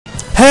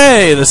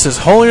Hey, this is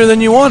Holier Than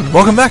You One.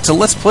 Welcome back to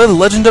Let's Play The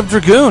Legend of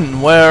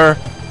Dragoon, where,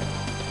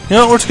 you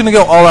know, we're just gonna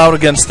go all out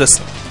against this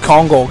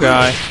Kongol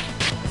guy.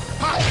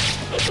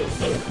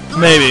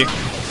 Maybe.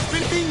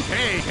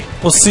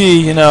 We'll see,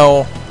 you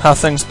know, how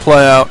things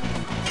play out.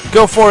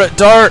 Go for it,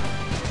 Dart!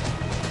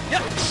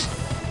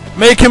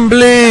 Make him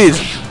bleed!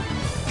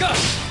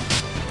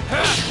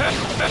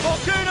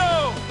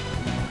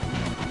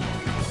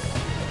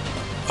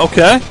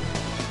 Okay.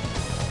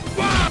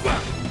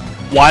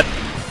 What?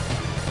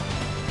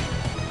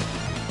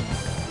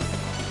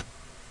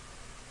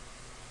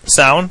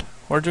 Sound?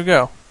 Where'd you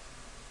go?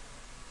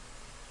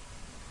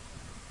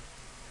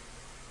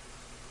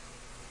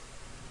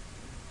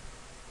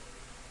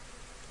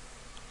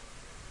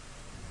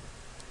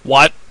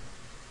 What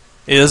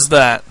is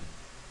that?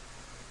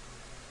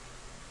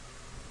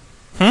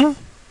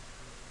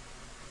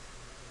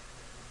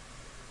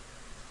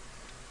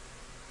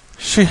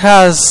 She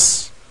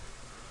has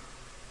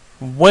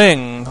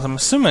wings. I'm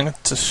assuming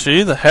it's a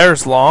she. The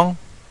hair's long.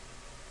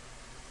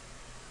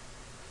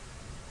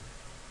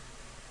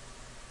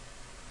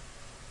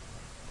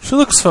 She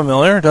looks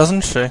familiar,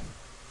 doesn't she?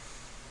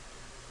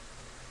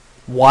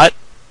 What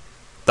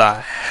the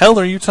hell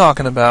are you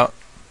talking about?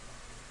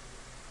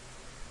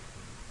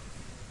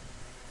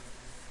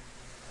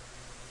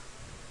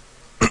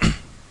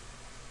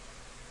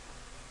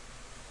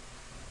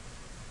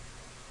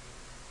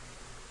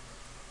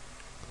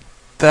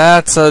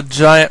 That's a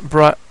giant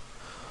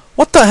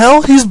What the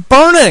hell? He's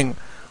burning!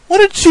 What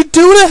did she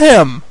do to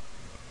him?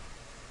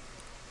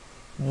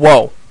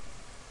 Whoa.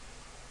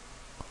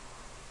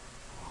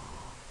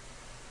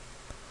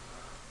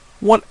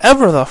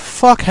 Whatever the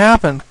fuck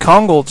happened,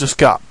 Kongol just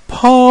got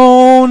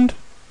pwned.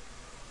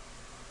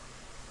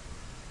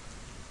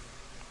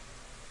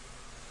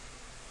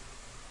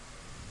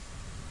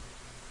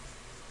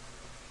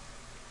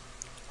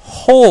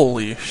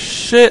 Holy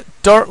shit,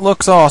 Dart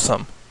looks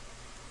awesome.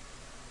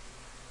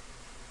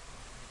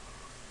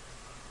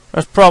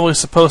 There's probably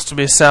supposed to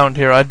be sound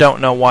here. I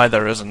don't know why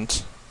there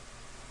isn't.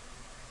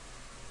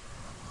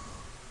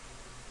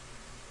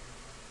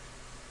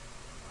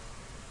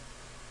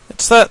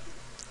 It's that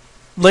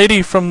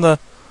lady from the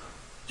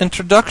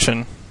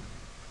introduction.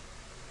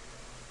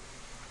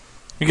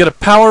 You get a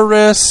power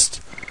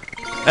wrist,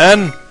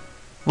 and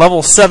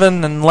level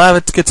 7, and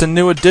Lavitz gets a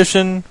new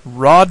addition,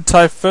 Rod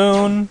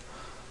Typhoon.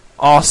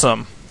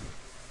 Awesome.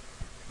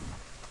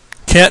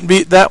 Can't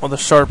beat that with a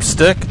sharp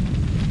stick.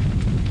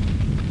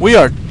 We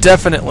are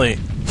definitely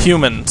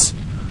humans.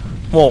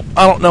 Well,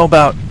 I don't know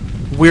about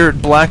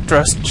weird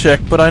black-dressed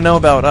chick, but I know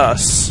about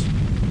us.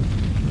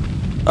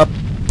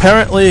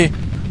 Apparently,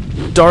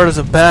 Dart is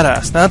a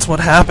badass. That's what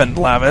happened,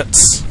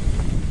 Lavitz.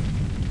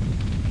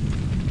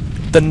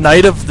 The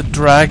Knight of the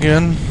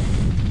Dragoon.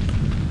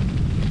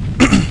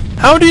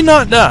 How do you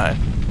not die?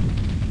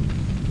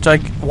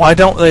 Why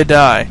don't they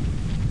die?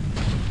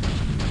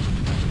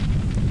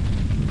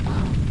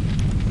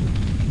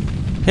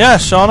 Yeah,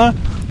 Shauna.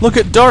 Look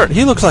at Dart.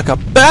 He looks like a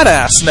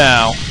badass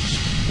now.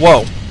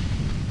 Whoa.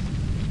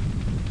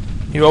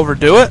 You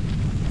overdo it?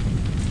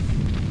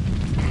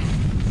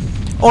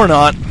 Or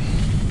not.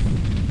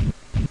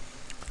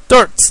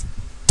 Dart's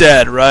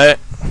dead, right?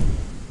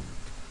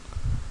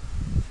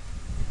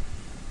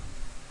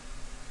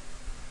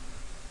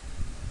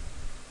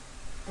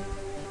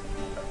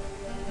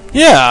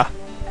 Yeah.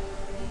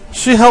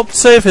 She helped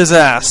save his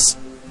ass.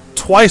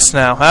 Twice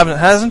now,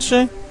 hasn't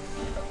she?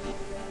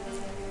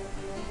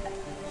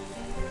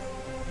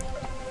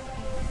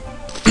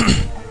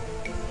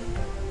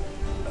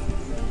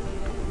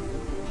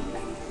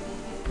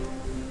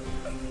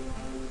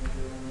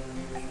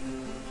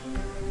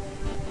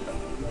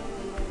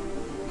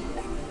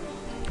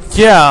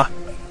 Yeah.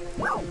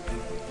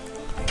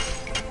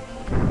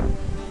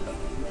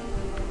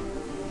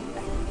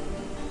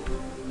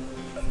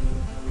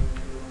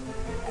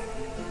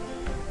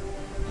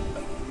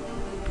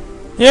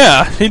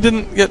 Yeah, he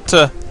didn't get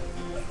to...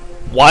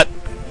 What?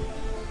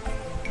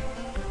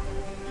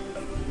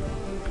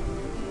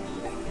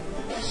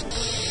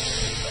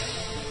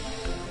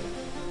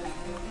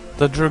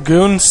 The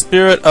Dragoon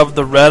spirit of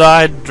the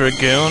red-eyed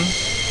Dragoon?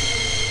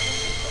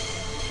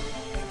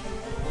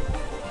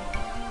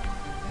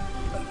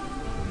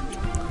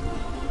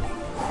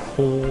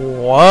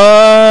 What?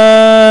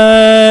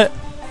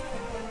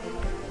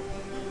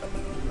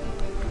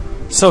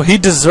 So he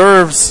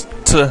deserves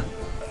to...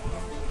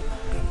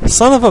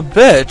 Son of a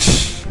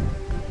bitch.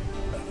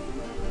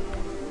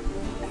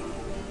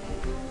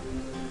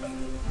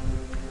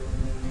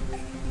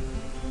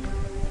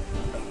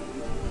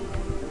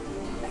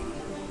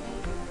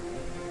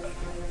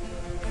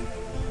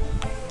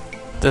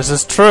 This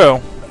is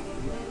true.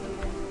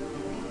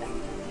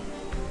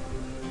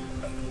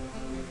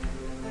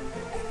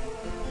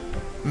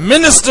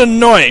 Minister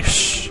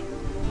Noish!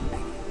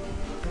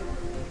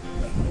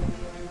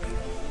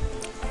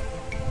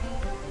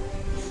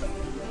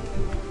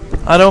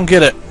 I don't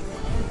get it.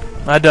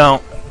 I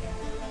don't.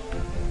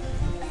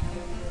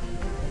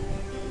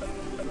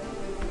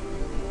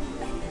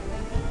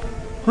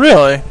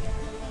 Really?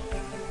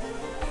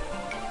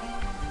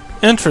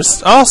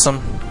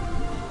 Awesome.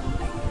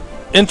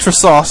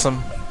 Interest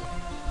awesome.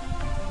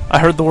 I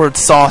heard the word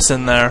sauce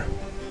in there.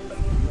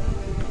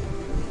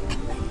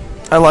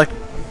 I like...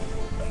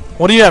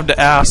 What do you have to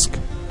ask?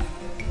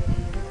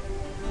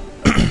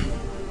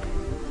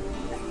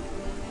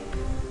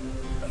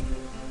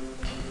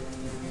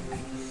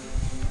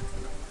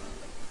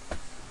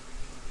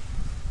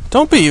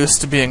 Don't be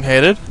used to being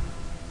hated.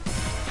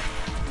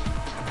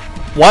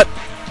 What?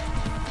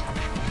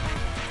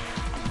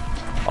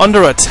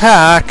 Under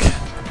attack?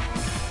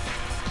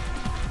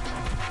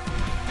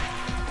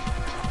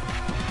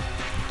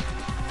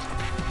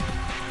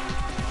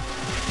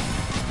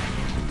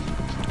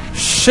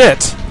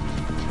 Shit!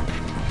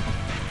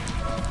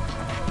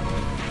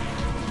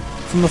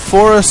 From the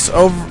forest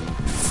of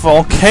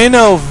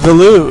Volcano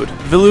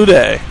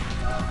Velude.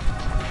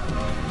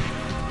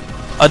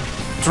 A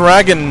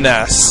dragon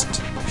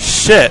nest.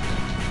 Shit.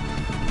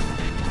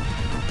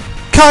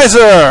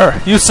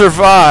 Kaiser! You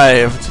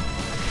survived!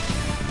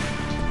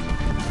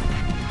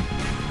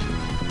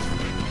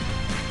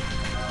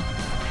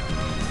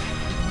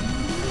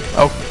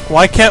 Oh,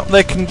 why can't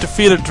they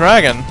defeat a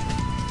dragon?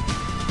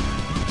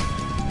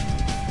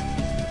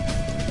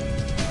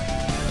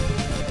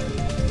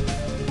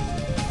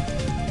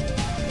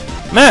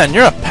 Man,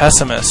 you're a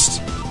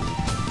pessimist.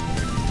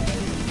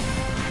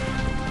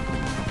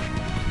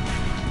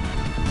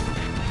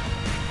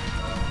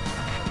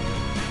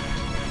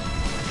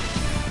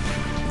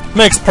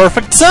 Makes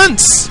perfect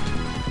sense!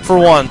 For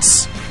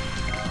once.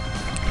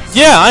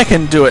 Yeah, I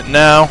can do it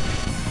now.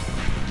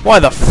 Why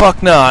the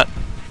fuck not?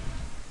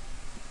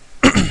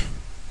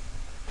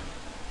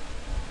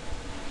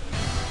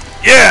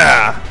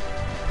 Yeah!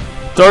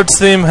 Dart's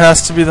theme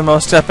has to be the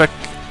most epic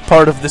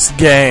part of this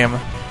game.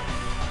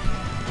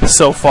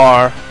 So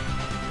far.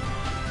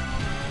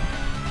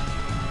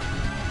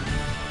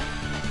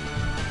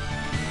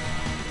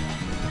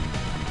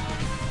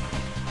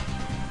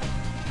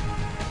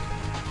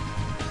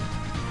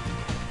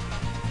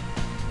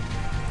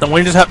 Then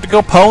we just have to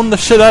go pwn the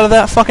shit out of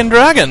that fucking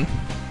dragon.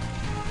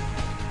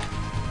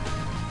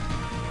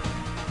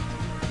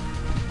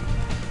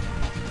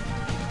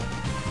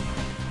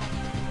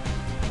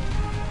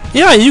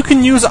 Yeah, you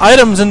can use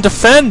items and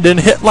defend and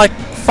hit like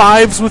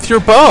 5s with your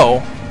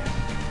bow.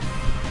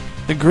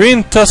 The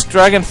Green Tusk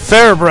Dragon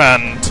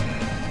Fairbrand.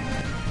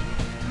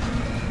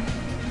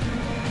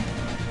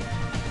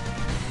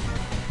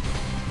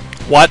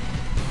 What?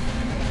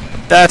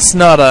 That's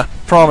not a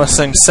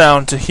promising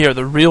sound to hear.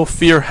 The real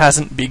fear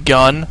hasn't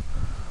begun.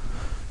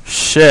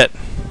 Shit.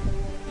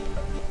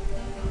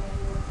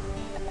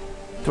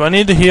 Do I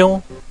need to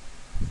heal?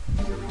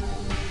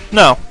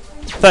 No.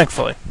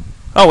 Thankfully.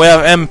 Oh, we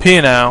have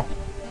MP now.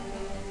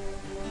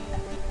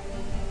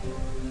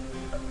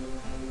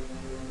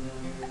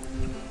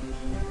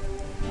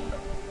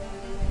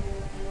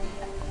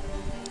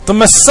 The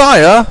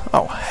Messiah?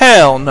 Oh,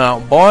 hell no,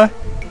 boy.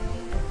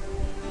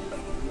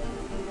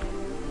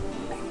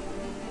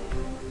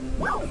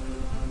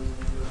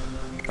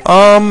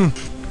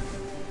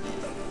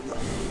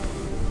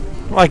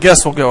 I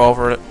guess we'll go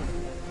over it.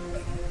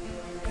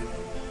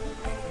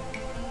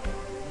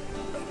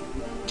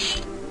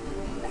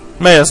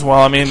 May as well.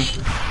 I mean,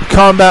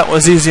 combat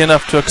was easy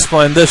enough to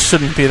explain. This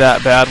shouldn't be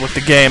that bad with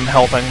the game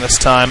helping this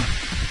time.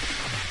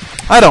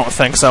 I don't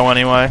think so,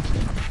 anyway.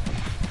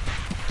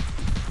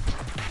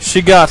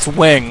 She got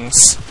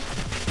wings.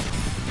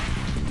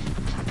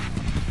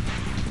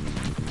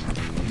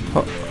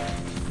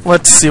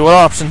 Let's see, what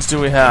options do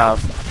we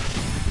have?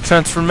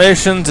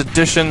 Transformations,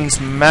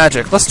 additions,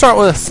 magic. Let's start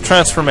with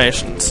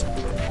transformations.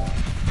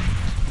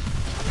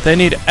 They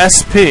need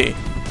SP.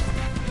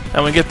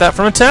 And we get that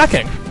from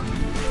attacking.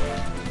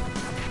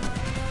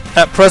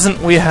 At present,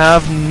 we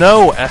have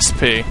no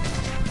SP.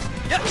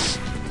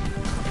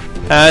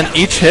 And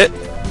each hit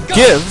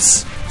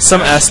gives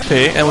some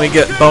SP, and we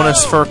get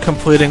bonus for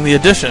completing the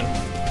addition.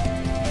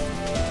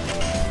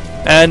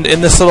 And in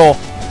this little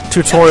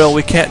tutorial,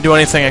 we can't do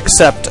anything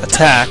except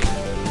attack.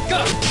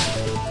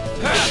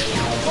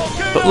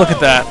 But look at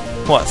that.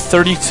 What,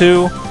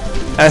 32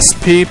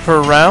 SP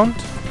per round?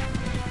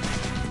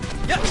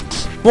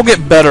 We'll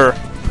get better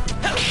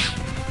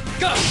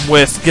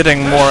with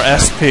getting more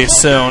SP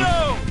soon.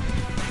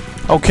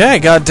 Okay,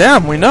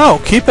 goddamn, we know.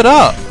 Keep it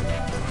up.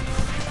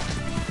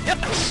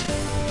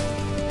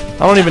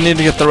 I don't even need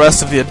to get the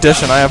rest of the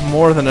addition. I have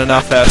more than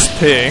enough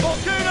SP.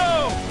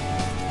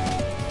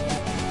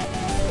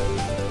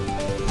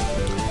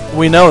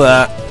 We know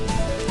that.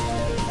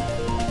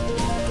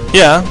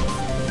 Yeah.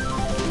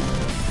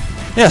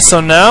 Yeah,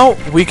 so now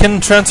we can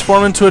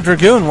transform into a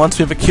Dragoon once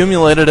we've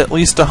accumulated at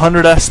least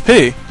 100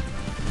 SP.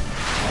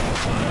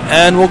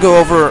 And we'll go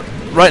over...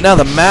 Right now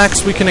the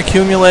max we can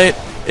accumulate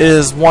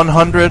is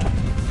 100.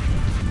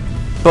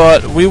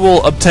 But we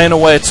will obtain a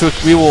way to...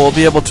 We will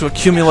be able to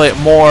accumulate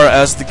more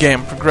as the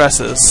game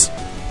progresses.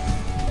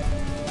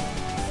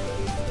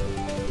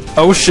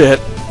 Oh shit.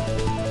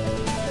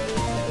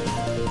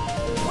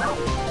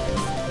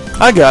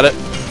 I got it.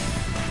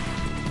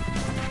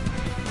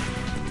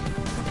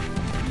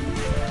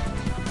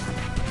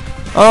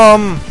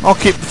 I'll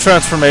keep the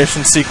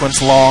transformation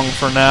sequence long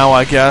for now,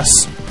 I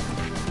guess.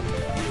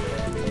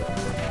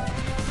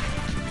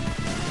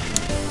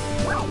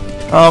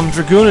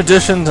 Dragoon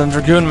additions and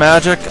Dragoon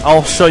magic,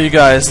 I'll show you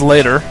guys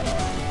later.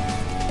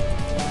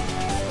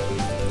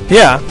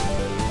 Yeah.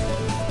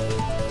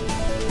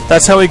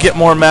 That's how we get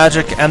more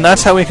magic, and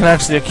that's how we can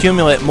actually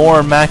accumulate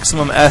more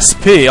maximum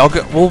SP.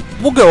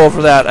 We'll go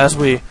over that as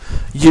we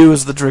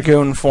use the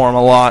Dragoon form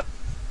a lot,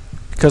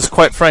 because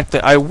quite frankly,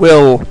 I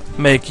will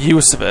make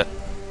use of it.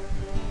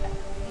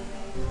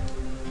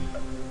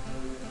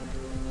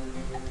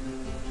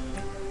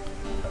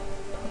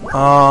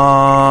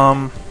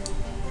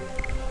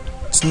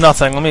 It's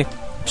nothing. Let me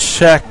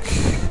check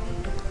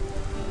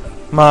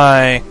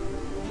my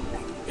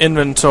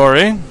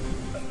inventory.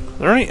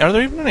 Are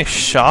there even any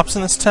shops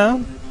in this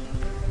town?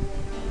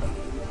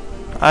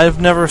 I've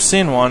never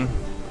seen one.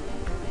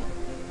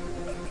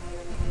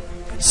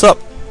 Sup,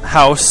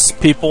 house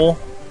people?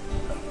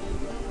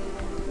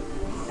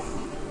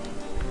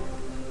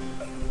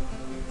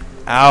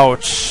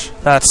 Ouch.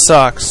 That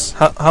sucks.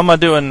 How am I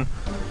doing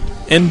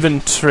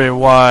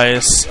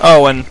inventory-wise?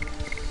 Oh, and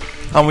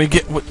we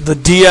get the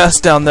DS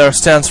down there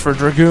stands for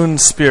Dragoon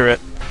Spirit.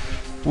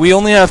 We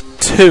only have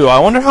 2. I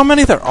wonder how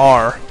many there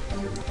are.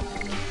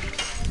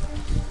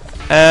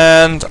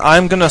 And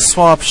I'm gonna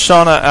swap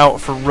Shauna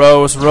out for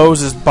Rose.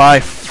 Rose is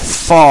by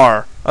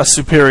far a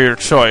superior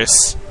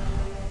choice,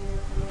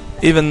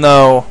 even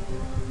though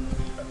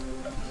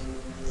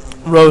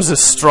Rose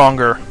is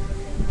stronger.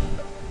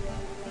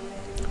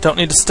 Don't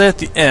need to stay at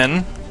the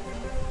inn.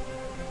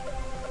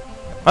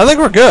 I think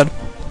we're good.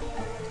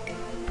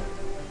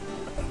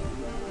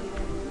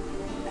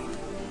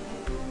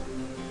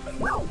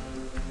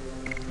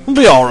 We'll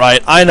be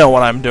alright. I know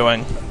what I'm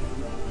doing.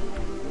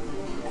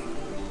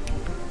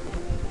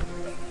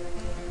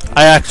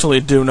 I actually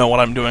do know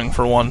what I'm doing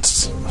for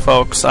once,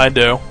 folks. I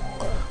do.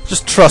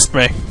 Just trust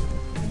me.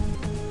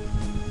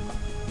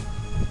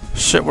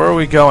 Shit, where are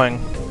we going?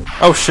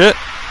 Oh shit.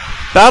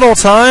 Battle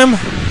time!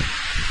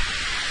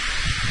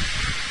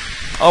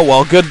 Oh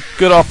well,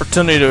 good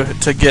opportunity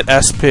to get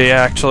SP,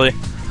 actually.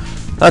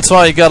 That's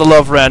why you gotta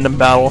love random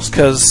battles,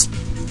 because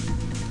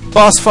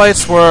boss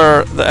fights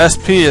where the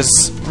SP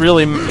is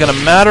really gonna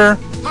matter,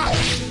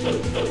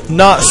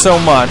 not so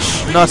much.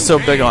 Not so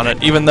big on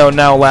it, even though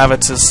now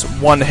Lavitz is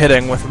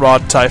one-hitting with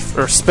Rod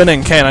Typhoon, or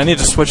Spinning Cane. I need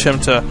to switch him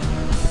to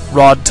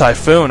Rod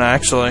Typhoon,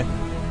 actually.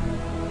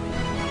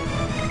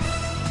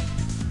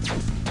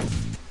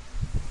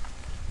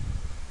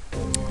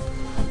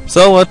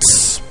 So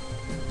let's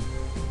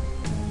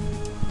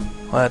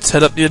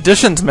hit up the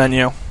additions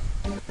menu.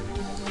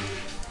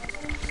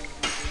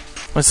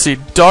 Let's see,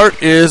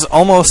 Dart is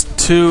almost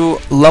to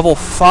level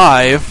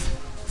 5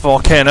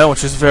 Volcano,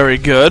 which is very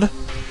good.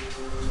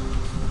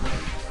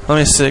 Let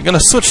me see, gonna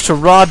switch to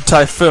Rod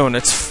Typhoon.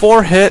 It's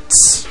 4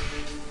 hits,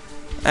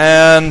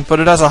 but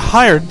it has a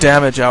higher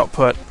damage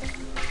output.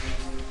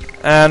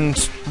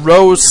 And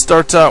Rose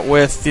starts out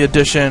with the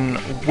addition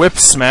Whip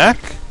Smack.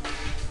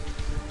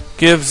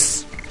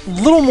 Gives a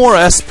little more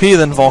SP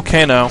than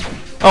Volcano.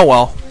 Oh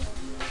well.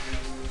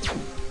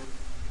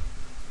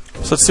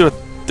 So let's see what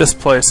this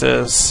place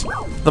is.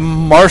 The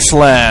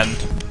Marshland.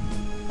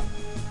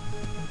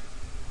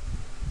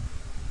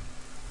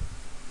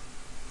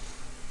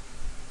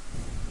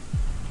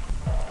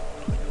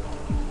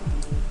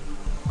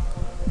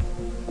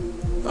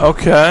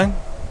 Okay.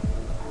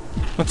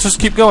 Let's just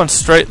keep going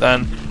straight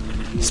then.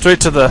 Straight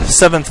to the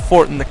 7th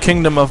fort in the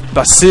kingdom of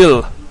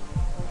Basil.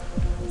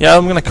 Yeah,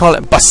 I'm gonna call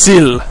it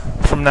Basil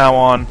from now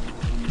on.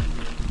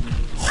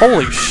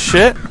 Holy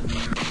shit.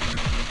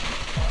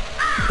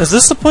 Is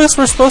this the place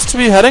we're supposed to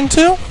be heading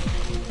to?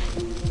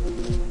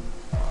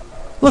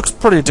 Looks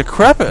pretty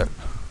decrepit.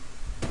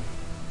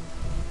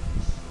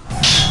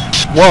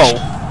 Whoa.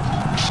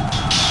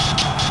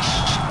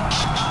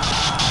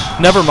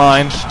 Never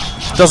mind.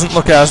 Doesn't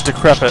look as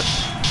decrepit.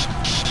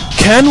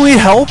 Can we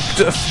help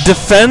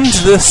defend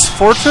this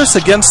fortress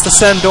against the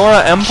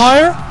Sandora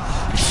Empire?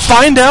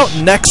 Find out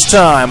next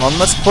time on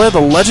Let's Play The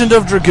Legend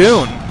of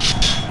Dragoon.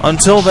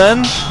 Until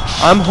then,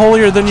 I'm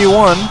Holier Than You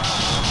One.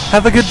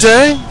 Have a good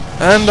day,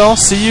 and I'll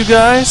see you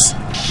guys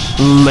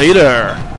later.